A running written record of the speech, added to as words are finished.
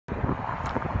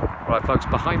Right folks,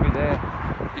 behind me there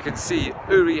you can see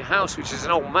Uri House, which is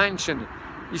an old mansion.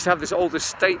 Used to have this old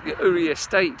estate, the Uri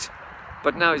estate,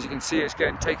 but now as you can see it's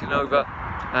getting taken over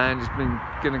and it's been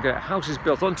going to get houses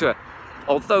built onto it.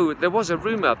 Although there was a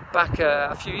rumour back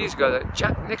a few years ago that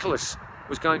Jack Nicklaus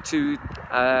was going to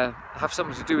have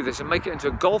something to do with this and make it into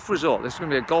a golf resort. This was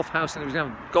going to be a golf house and it was going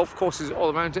to have golf courses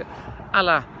all around it, a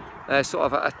la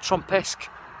sort of a Trumpesque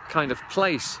kind of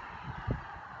place.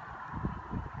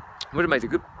 Would have made a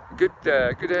good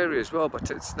area as well,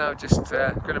 but it's now just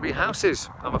going to be houses,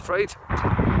 I'm afraid. I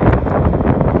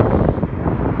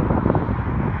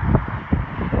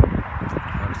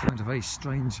found a very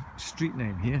strange street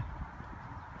name here.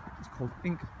 It's called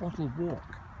Ink Bottle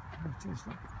Walk. What is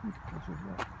that? Ink Bottle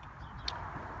Walk.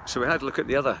 So we had a look at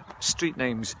the other street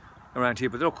names around here,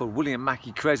 but they're all called William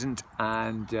Mackey Crescent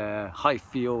and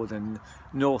Highfield and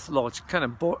North Lodge. Kind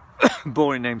of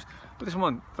boring names. But this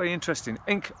one, very interesting.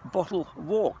 Ink Bottle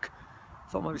Walk.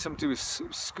 Thought might be something to do with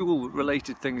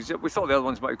school-related things. We thought the other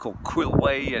ones might be called Quill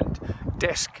Way and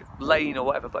Desk Lane or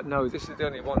whatever, but no, this is the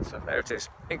only one. So there it is,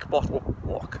 Ink Bottle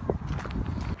Walk.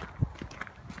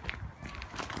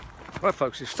 Right,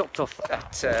 folks, we've stopped off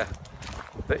at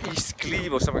the East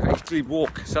Glebe or something, East Glebe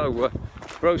Walk. So,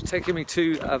 bro's taking me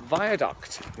to a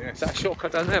viaduct. Yes. Is that a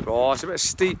shortcut down there, bro? Oh, it's a bit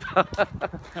steep.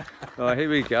 Right, here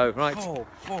we go. Right.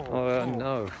 Oh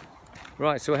no.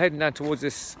 Right, so we're heading down towards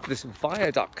this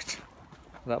viaduct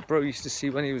that bro used to see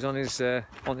when he was on his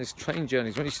train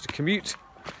journeys, when he used to commute.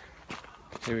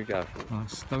 Here we go.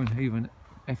 Stonehaven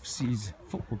FC's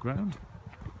football ground.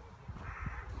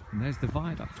 And there's the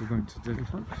viaduct we're going to do,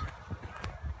 folks.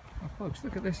 Oh, folks,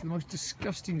 look at this, the most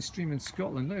disgusting stream in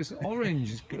Scotland. Look, it's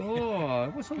orange. Oh,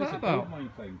 what's all that about?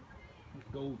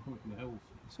 Gold coming from the hills.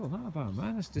 What's all that about,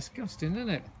 man? That's disgusting, isn't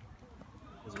it?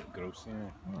 Is it gross? Yeah.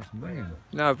 Oh, that's amazing.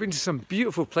 Now, I've been to some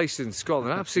beautiful places in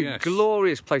Scotland, absolutely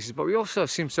glorious places, but we also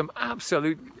have seen some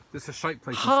absolute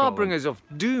harbingers of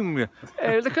doom.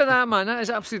 Look at that, man. That is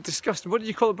absolutely disgusting. What did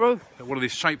you call it, bro? One of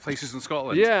these shite places in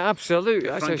Scotland. Yeah, absolutely.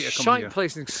 That's a shite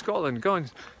place in Scotland. Go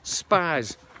and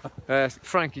spaz.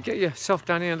 Frankie, get yourself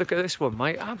down here and look at this one,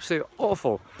 mate. Absolutely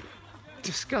awful.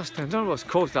 Disgusting. I don't know what's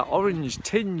caused that orange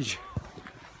tinge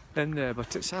in there,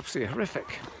 but it's absolutely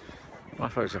horrific.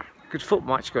 Right, folks, a good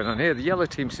football match going on here. The yellow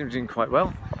team seems doing quite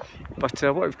well. But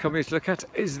what we've come here to look at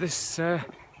is this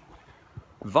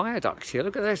viaduct here.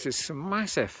 Look at this, it's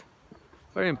massive.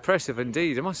 Very impressive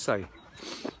indeed, I must say.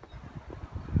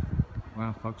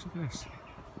 Wow, folks, look at this.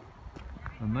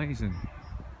 Amazing.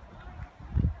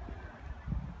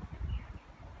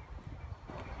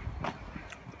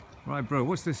 Right, bro,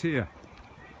 what's this here?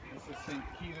 This is St.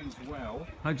 Kieran's Well.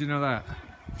 How do you know that?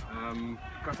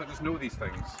 Because I just know these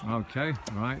things. Okay,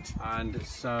 right. And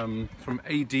it's from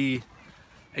AD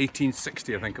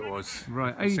 1860, I think it was.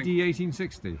 Right, AD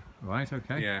 1860. Right,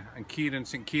 okay. Yeah, and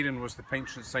St. Kieran was the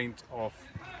patron saint of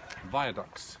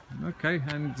viaducts. Okay,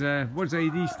 and what does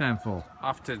AD stand for?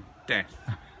 After death.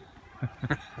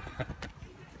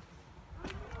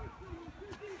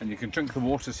 And you can drink the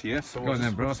waters here. So go on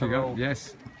then, bro. Off you go.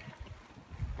 Yes.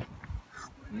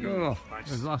 Oh, nice. That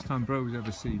was the last time bro was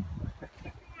ever seen.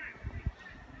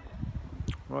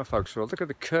 Right, folks, well, look at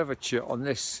the curvature on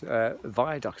this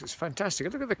viaduct. It's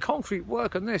fantastic. Look at the concrete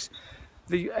work on this.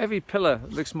 Every pillar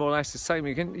looks more or less the same.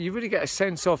 You really get a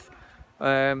sense of,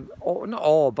 not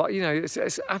awe, but you know, it's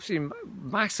absolutely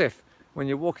massive when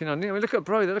you're walking on. I mean, look at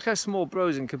bro. Look how small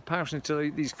bro's in comparison to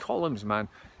these columns, man.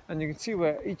 And you can see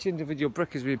where each individual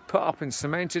brick has been put up and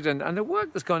cemented, and the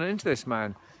work that's gone into this,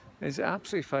 man, is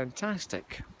absolutely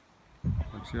fantastic.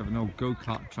 Folks, you have an old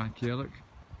go-kart track here. Look.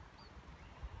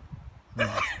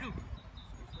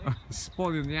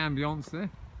 Spoiling the ambience there.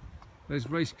 There's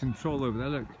race control over there,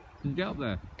 look. Can you get up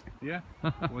there? Yeah.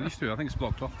 Well, it used to. I think it's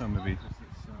blocked off now, maybe. It's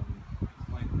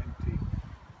empty.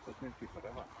 So it's meant to be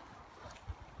forever.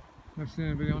 Never seen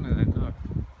anybody on it then, no.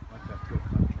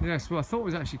 Yes, well, I thought it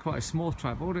was actually quite a small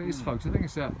track, but what it is, folks, I think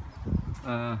it's a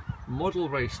model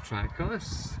race track. Oh,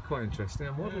 that's quite interesting.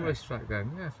 A model race track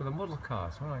then, yeah, for the model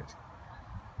cars, right.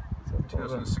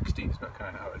 2016 is not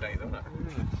kind of out of date, isn't it?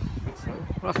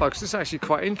 Well, folks, this is actually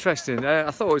quite interesting. I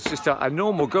thought it was just a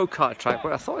normal go-kart track,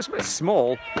 but I thought it was a bit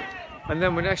small. And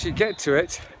then when you actually get to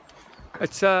it,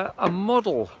 it's a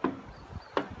model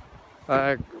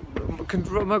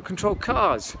remote control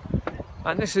cars.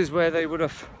 And this is where they would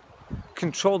have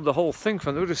controlled the whole thing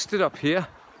from. They would have stood up here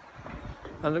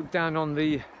and looked down on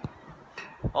the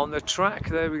track.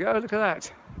 There we go, look at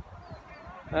that.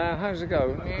 How does it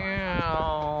go?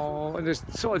 And there's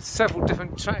sort of several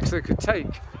different tracks they could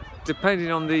take depending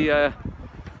on the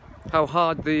how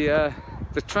hard the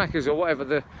track is or whatever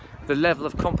the level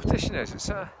of competition is. It's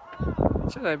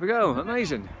So there we go,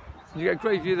 amazing. You get a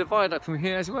great view of the viaduct from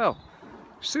here as well.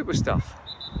 Super stuff.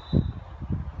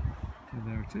 And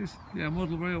there it is. Yeah,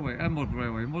 model railway,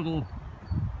 model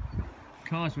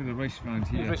cars with a race around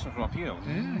here. Racing from up here.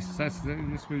 Yes, that's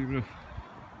where you would have.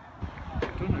 I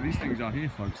don't know these things are here,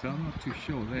 folks, though. I'm not too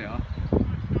sure they are.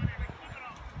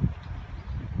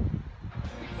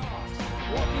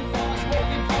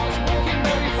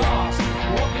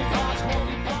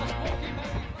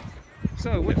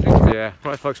 So, what do you think? Yeah,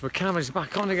 right, folks, my camera's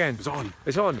back on again. It's on.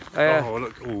 It's on. Oh,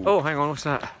 look. Ooh. Oh, hang on, what's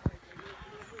that?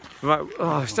 Right,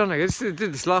 oh, stunning. I did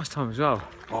this last time as well.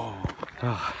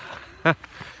 Oh.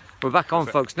 We're back on,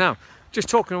 folks. Now, just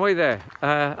talking away there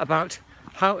about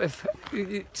how if,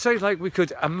 say like we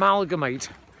could amalgamate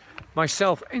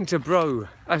myself into bro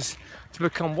as to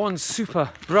become one super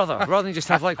brother, rather than just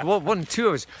have like one, two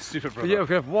of us. Super brother. But yeah, we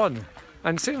could have one.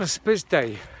 And say on a SPiS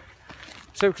day,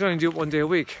 so we could only do it one day a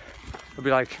week. It'd be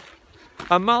like,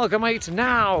 amalgamate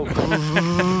now!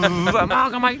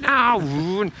 Amalgamate now!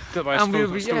 And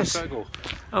we'd be, yes,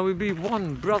 and we'd be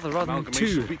one brother rather than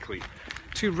two. Weekly.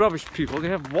 Two rubbish people, they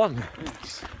have one.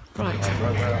 Yes. Right.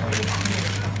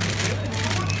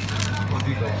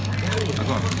 I've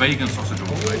got vegan sausage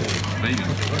roll. Vegan.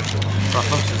 Right,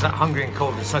 folks, I was that hungry and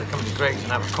cold, I decided to come to Greg's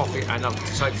and have a coffee, and I've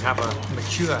decided to have a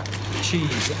mature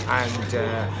cheese and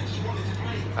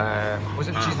was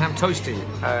it cheese and ham toasty?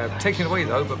 Taken away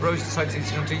though, but Rose decided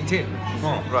he's going to eat in.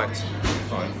 Oh. Right.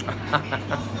 Fine.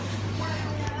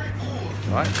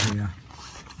 Right. Yeah.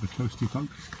 The toasty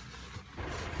folks.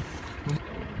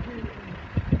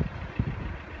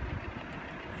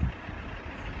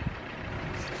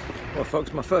 Well,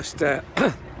 folks, my first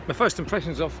my first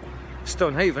impressions of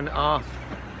Stonehaven are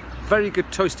very good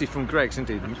toasty from Greg's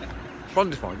indeed.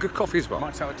 Wonderful, good coffee as well.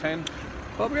 Marks out of 10.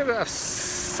 Well, we'll give it a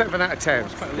 7 out of 10.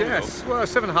 Yes, well,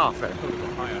 7.5 then.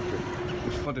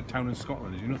 It's flooded town in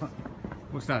Scotland, did you know that?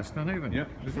 What's that, Stonehaven? Yeah.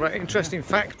 Right, interesting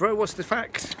fact, bro. What's the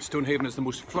fact? Stonehaven is the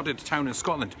most flooded town in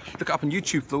Scotland. Look it up on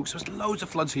YouTube, folks. There's loads of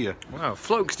floods here. Wow,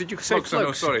 Flokes, did you say Folks, I know,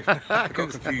 Flokes? sorry. I got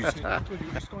confused.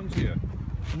 Scones here.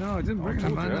 No, I didn't bring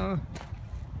them, man. No.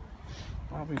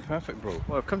 That'll be perfect, bro.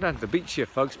 Well, I've come down to the beach here,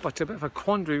 folks, but a bit of a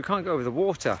quandary. We can't go over the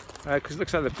water because it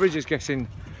looks like the bridge is getting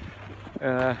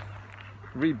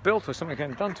rebuilt or something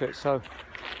getting done to it. So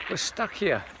we're stuck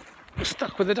here. We're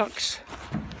stuck with the ducks.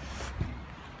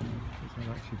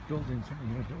 They're actually building something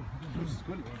here. This is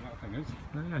good, what that thing is.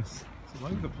 Yes, it's all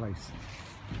over the place.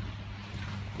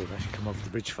 We've actually come over the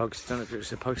bridge, folks. I don't know if it was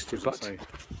supposed to, but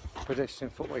pedestrian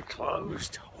footway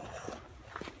closed.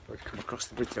 We've come across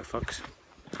the bridge though, folks.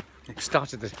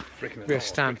 Started the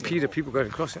stampede of people going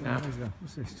across it now.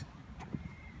 What's this?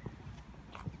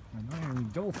 An iron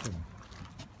dolphin.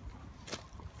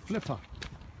 Flipper.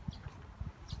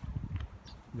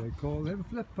 They call him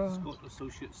Flipper. Scott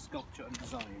Associates Sculpture and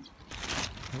Design.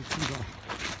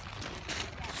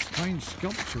 Strange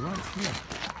sculpture right here.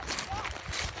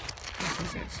 What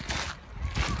is it?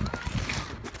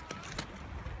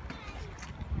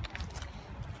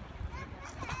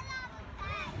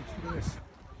 Look at this.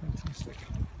 Fantastic.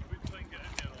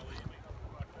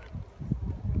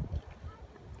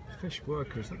 Fish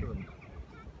workers, look at them.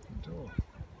 The door.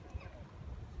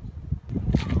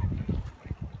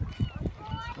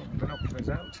 Binoculars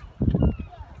out.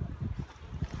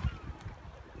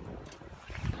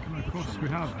 And of course we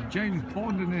have James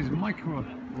Bond in his micro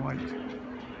light.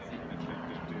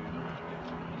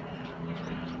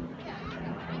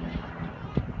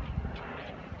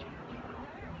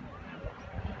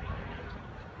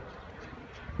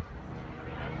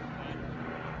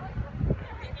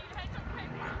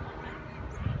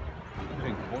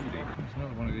 There's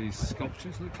another one of these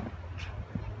sculptures, look. They're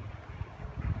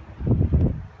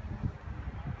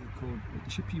called the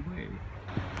Chippy Way.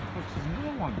 There's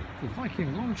another one, the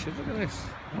Viking launcher, look at this.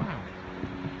 Wow.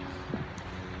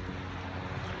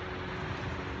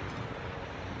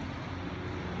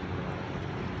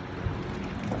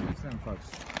 Sound folks.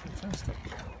 Fantastic.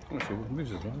 Actually, it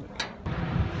moves as well.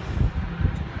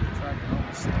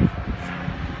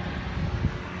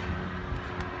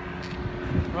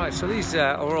 Right, so these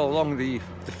are all along the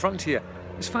front here.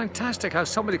 It's fantastic how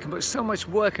somebody can put so much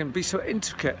work and be so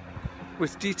intricate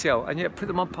with detail and yet put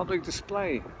them on public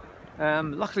display.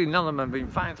 Luckily none of them have been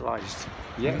vandalised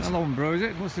yet. Another one, bro, is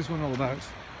it? What's this one all about?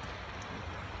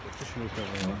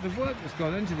 The work that's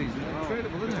gone into these is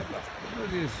incredible, isn't it? It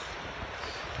really is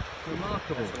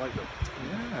remarkable.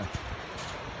 Yeah.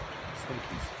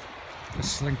 Slinkies. The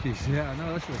slinkies, yeah, I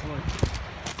know, that's what it's like.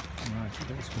 Right,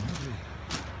 look at this one, lovely.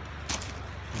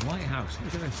 The lighthouse,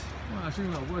 look at this. Wow, it's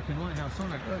even got a working lighthouse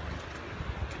on it, look.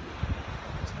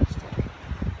 Fantastic.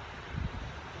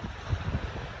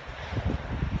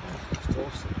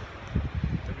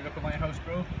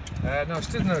 No, it's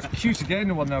still no cute to get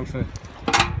into one though for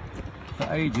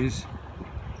ages.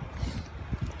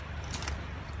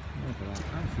 Look at that,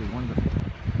 absolutely wonderful.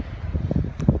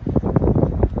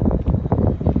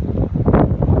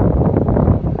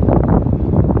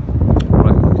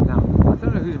 Right, now, I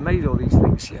don't know who's made all these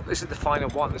things here. This is the final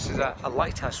one. This is a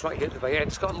lighthouse right here at the very end.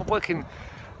 It's got a working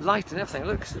light and everything.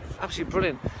 Look, it's absolutely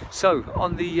brilliant. So,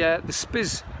 on the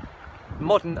SPiS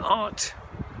modern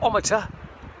art-ometer,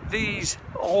 these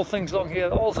all things along here,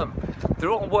 all of them,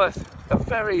 they're all worth a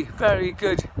very, very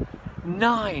good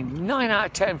 9 out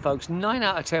of 10, folks. 9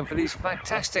 out of 10 for these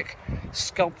fantastic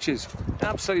sculptures.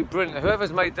 Absolutely brilliant.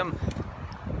 Whoever's made them,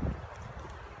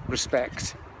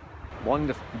 respect.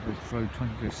 Wonderful. Trying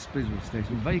to do a SPiS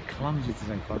station. Very clumsy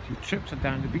today, folks. He trips it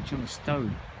down the beach on the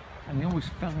stone, and he always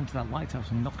fell into that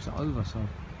lighthouse and knocks it over. So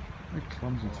very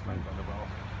clumsy today.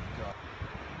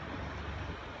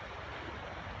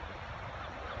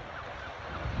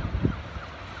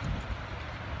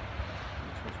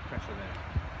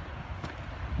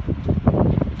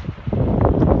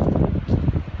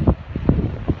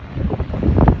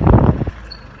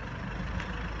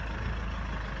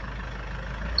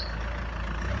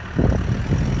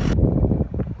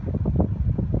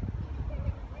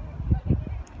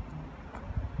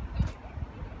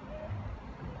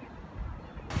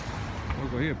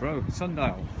 Here, bro,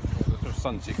 sundial. There's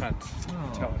sun, so you can't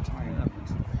tell the time.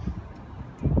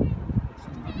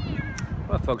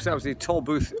 Well, folks, that was the Toll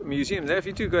Booth Museum there. If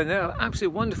you do go in there,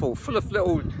 absolutely wonderful, full of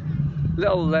little,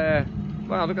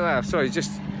 wow, look at that. Sorry,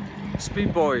 just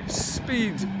speed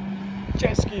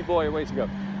jet ski boy, way to go.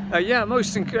 Yeah,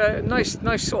 most nice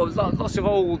sort of lots of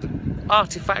old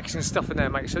artifacts and stuff in there,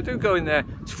 mate. So do go in there.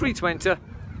 It's free to enter.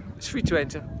 It's free to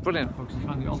enter. Brilliant. Folks, I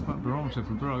found the ultimate barometer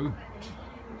for Bro.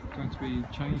 Going to be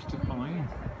changed to fine.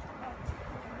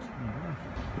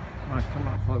 Right, come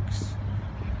on, folks.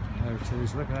 There it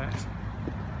is. Look at that.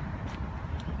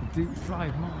 The deep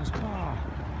fried Mars bar.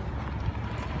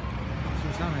 That's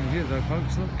what's happening here, though,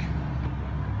 folks. Look.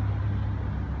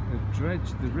 They've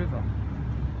dredged the river.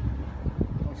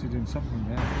 Obviously doing something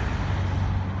there.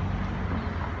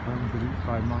 The deep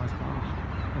fried Mars bar.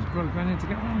 Has Bro gone in to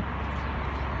get one?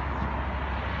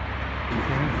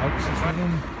 Folks, it's right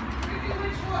in.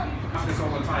 Have this all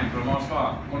the time for a Mars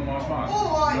bar. One Mars bar.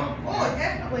 Oh,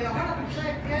 definitely,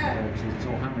 100%, yeah. It's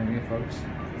all happening here, folks.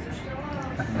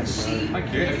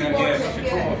 Thank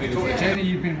you. Jenny,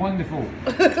 you've been wonderful.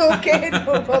 Okay,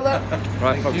 no bother.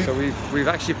 Right, folks, so we've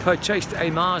actually purchased a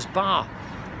Mars bar.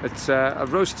 It's a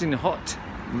roasting hot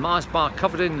Mars bar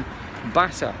covered in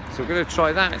batter. So we're going to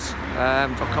try that.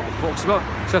 Got a couple of forks as well.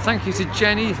 So thank you to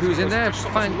Jenny, who's in there.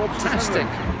 Fantastic.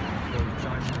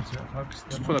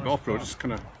 Just pull it off, bro. Just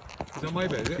kind of. Is that my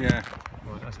bit, is it? Yeah.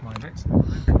 Right, that's my bit.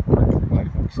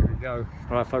 Right, folks, here we go.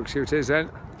 Right, folks, here it is then.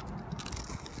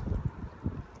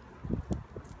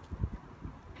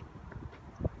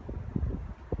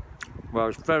 Well,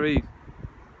 it's very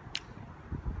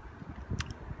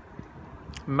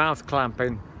mouth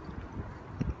clamping.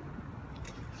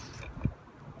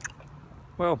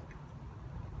 Well,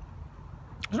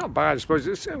 it's not bad, I suppose.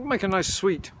 It'll make a nice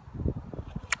sweet.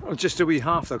 Oh, just a wee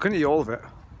half though, couldn't eat all of it.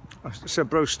 I said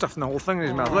Bro stuffing the whole thing in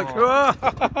his mouth. Look.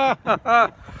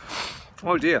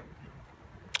 Oh dear.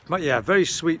 But yeah, very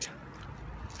sweet.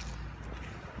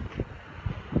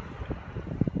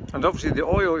 And obviously the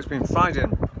oil it's been fried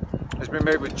in has been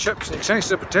made with chips and it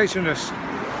the potato-ness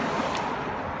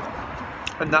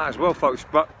and that as well, folks.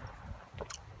 But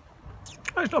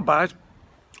it's not bad.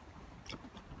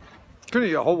 Couldn't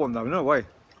eat a whole one though, no way.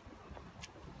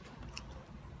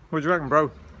 What do you reckon,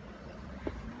 Bro?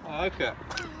 I like it.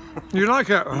 You like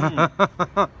it? I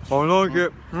like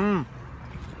it.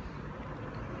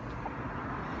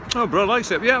 Oh, Bro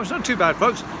likes it. Yeah, it's not too bad,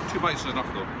 folks. 2 bites is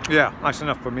enough though. Yeah, that's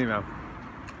enough for me now.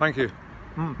 Thank you.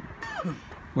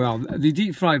 Well, the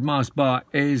deep fried Mars bar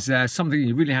is something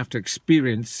you really have to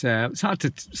experience. It's hard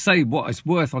to say what it's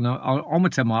worth on an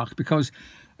ometer mark because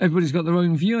everybody's got their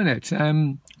own view on it.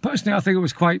 Personally, I think it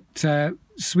was quite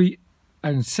sweet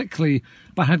and sickly,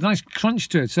 but had a nice crunch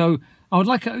to it. So I would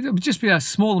like it would just be a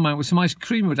small amount with some ice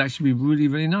cream would actually be really,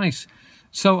 really nice.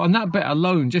 So on that bit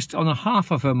alone, just on a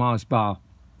half of a Mars bar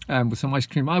with some ice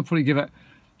cream, I'd probably give it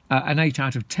an 8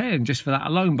 out of 10 just for that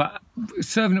alone. But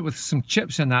serving it with some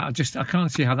chips and that, I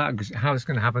can't see how it's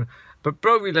going to happen. But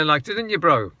Bro really liked it, didn't you,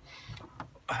 Bro?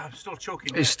 I'm still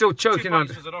choking. It's still choking on.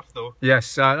 2 bites was enough though.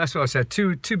 Yes, that's what I said.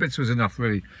 Two bits was enough,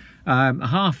 really. A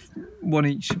half, one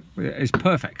each is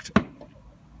perfect.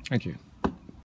 Thank you.